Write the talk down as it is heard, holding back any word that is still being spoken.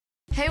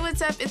Hey,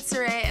 what's up? It's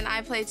Serayah, and I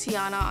play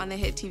Tiana on the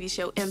hit TV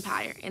show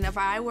Empire. And if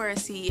I were a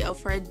CEO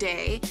for a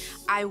day,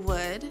 I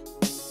would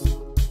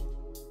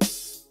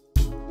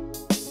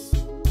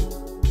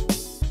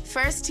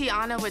first,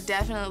 Tiana would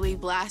definitely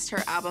blast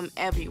her album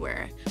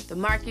everywhere. The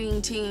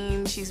marketing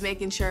team, she's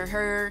making sure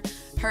her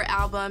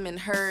album and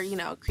her,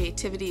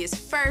 creativity is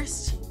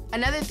first.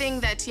 Another thing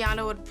that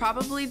Tiana would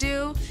probably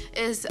do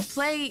is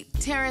play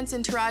Terrence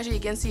and Taraji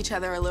against each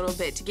other a little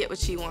bit to get what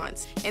she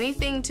wants.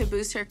 Anything to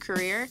boost her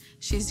career,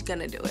 she's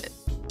gonna do it.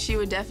 She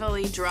would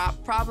definitely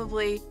drop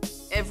probably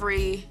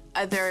every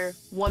other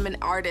woman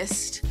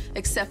artist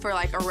except for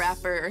like a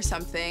rapper or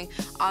something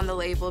on the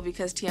label,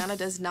 because Tiana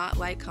does not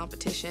like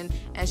competition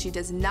and she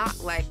does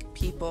not like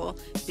people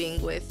being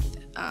with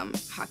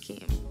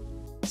Hakeem.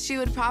 She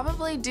would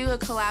probably do a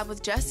collab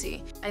with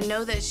Jessie. I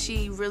know that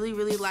she really,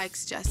 really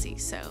likes Jessie,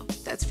 so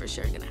that's for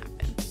sure gonna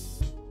happen.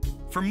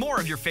 For more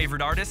of your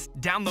favorite artists,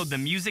 download the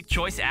Music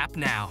Choice app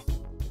now.